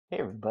Hey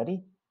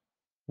everybody,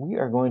 we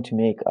are going to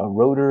make a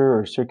rotor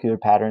or circular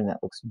pattern that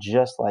looks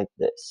just like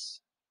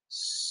this.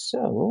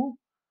 So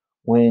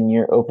when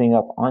you're opening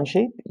up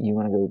OnShape, you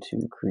want to go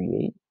to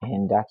Create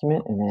and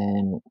Document, and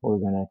then we're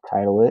going to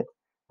title it.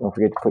 Don't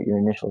forget to put your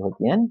initials at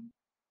the end.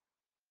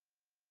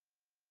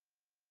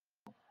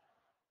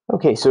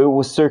 Okay, so it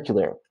was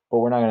circular, but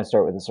we're not going to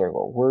start with a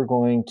circle. We're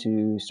going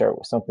to start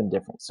with something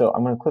different. So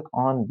I'm going to click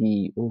on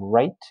the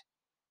right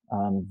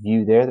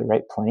view there, the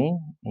right plane,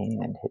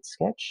 and hit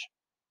Sketch.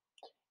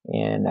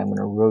 And I'm going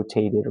to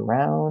rotate it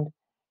around,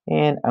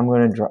 and I'm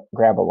going to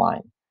grab a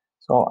line.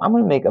 So I'm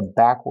going to make a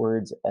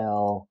backwards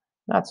L,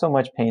 not so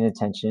much paying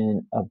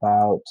attention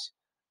about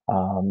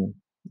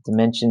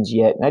dimensions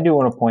yet. And I do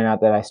want to point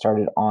out that I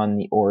started on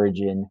the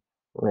origin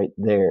right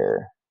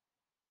there.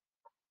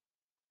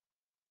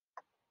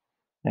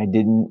 I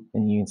didn't,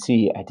 and you can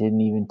see I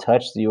didn't even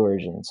touch the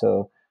origin.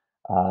 So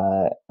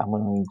I'm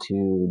going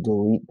to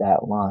delete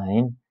that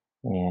line,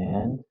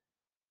 and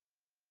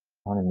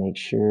I want to make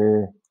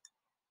sure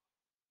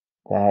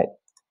that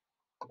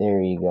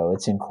there you go,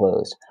 it's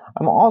enclosed.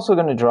 I'm also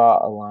going to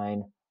draw a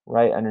line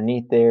right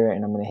underneath there,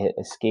 and I'm going to hit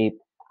escape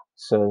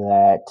so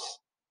that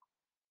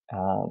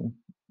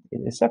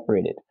it is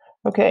separated.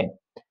 Okay,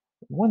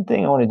 one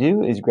thing I want to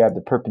do is grab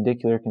the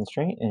perpendicular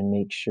constraint and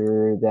make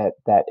sure that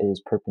that is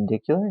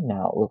perpendicular.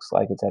 Now it looks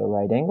like it's at a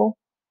right angle.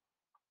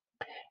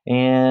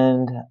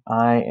 And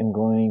I am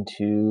going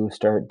to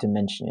start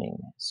dimensioning.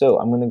 So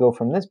I'm going to go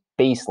from this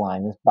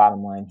baseline, this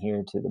bottom line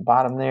here, to the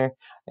bottom there,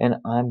 and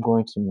I'm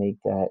going to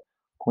make that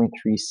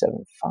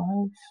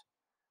 0.375.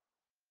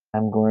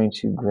 I'm going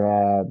to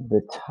grab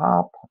the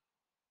top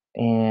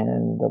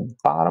and the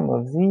bottom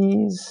of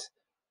these,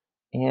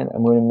 and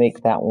I'm going to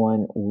make that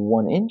one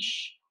 1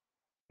 inch.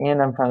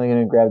 And I'm finally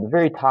going to grab the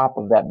very top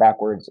of that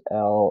backwards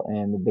L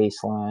and the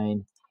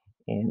baseline,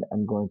 and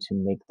I'm going to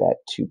make that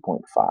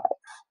 2.5.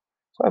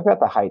 So I've got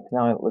the height.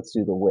 Now let's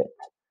do the width.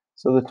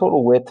 So the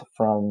total width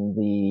from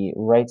the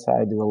right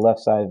side to the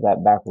left side of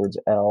that backwards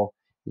L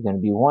is going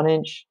to be 1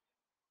 inch.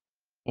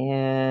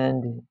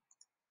 And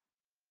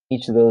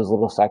each of those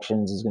little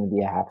sections is going to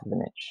be 1/2 of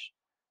an inch.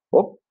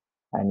 Whoop,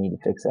 I need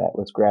to fix that.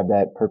 Let's grab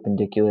that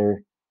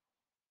perpendicular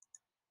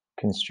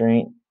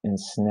constraint and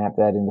snap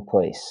that into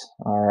place.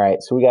 All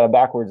right, so we got a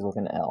backwards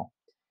looking L.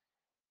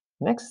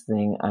 Next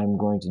thing I'm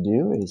going to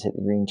do is hit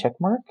the green check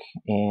mark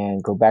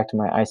and go back to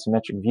my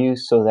isometric view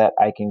so that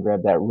I can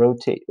grab that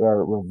rotate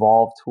or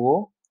revolve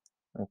tool.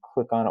 I'm going to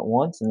click on it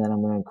once, and then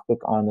I'm going to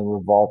click on the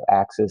revolve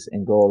axis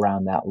and go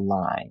around that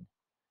line.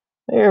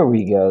 There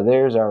we go.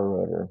 There's our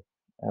rotor.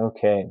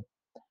 Okay.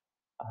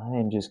 I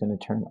am just going to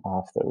turn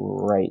off the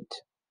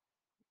right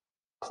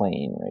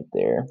plane right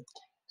there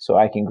so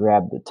I can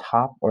grab the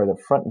top or the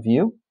front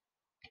view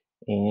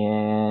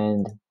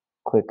and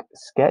click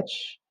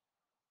sketch.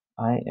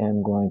 I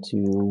am going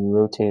to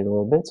rotate a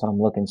little bit so I'm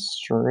looking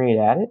straight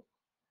at it.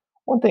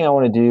 One thing I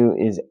want to do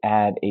is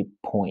add a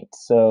point.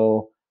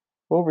 So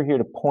over here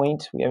to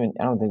point, I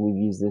don't think we've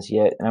used this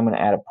yet, and I'm going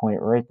to add a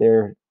point right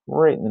there,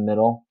 right in the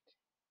middle.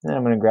 And then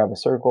I'm going to grab a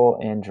circle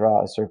and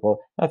draw a circle.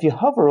 Now if you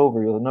hover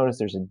over, you'll notice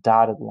there's a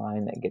dotted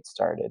line that gets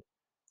started.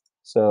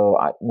 So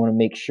I want to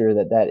make sure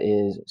that that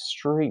is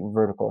straight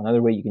vertical.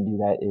 Another way you can do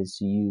that is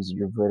to use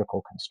your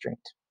vertical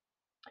constraint.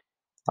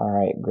 All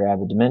right,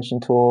 grab a dimension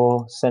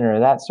tool, center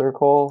of that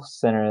circle,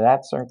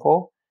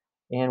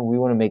 and we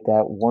want to make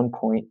that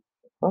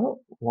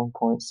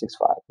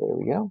 1.65. There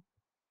we go.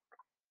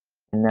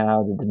 And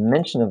now the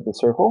dimension of the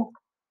circle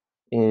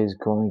is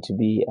going to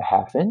be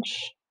 1/2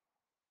 inch.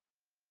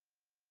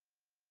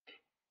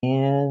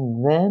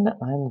 And then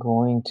I'm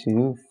going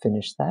to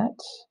finish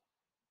that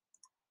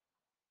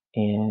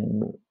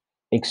and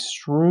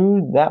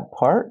extrude that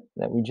part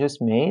that we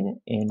just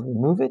made and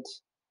remove it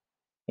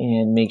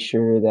and make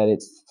sure that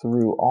it's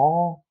through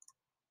all.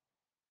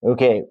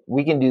 Okay,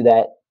 we can do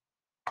that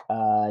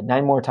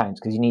 9 more times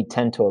because you need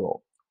 10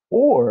 total.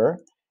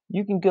 Or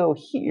you can go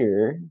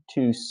here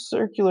to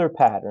circular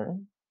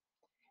pattern,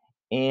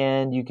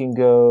 and you can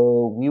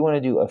go, we want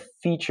to do a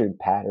featured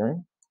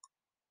pattern,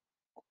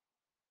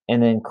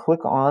 and then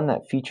click on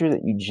that feature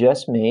that you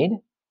just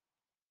made.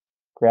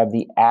 Grab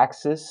the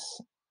axis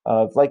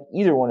of like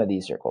either one of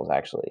these circles,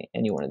 actually.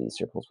 Any one of these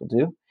circles will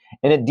do.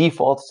 And it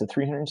defaults to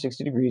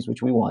 360 degrees,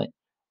 which we want,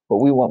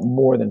 but we want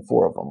more than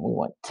 4 of them. We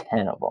want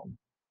 10 of them.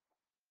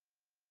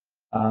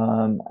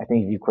 I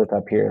think if you click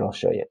up here, it'll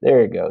show you.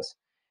 There it goes.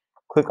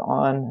 Click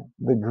on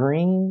the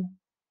green,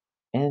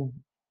 and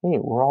hey,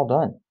 we're all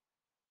done.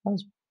 That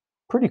was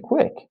pretty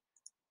quick.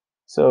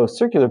 So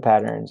circular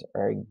patterns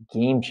are a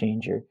game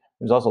changer.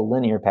 There's also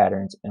linear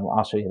patterns, and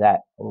I'll show you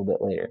that a little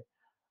bit later.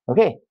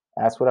 Okay,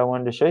 that's what I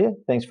wanted to show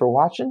you. Thanks for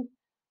watching,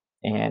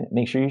 and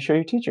make sure you show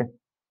your teacher.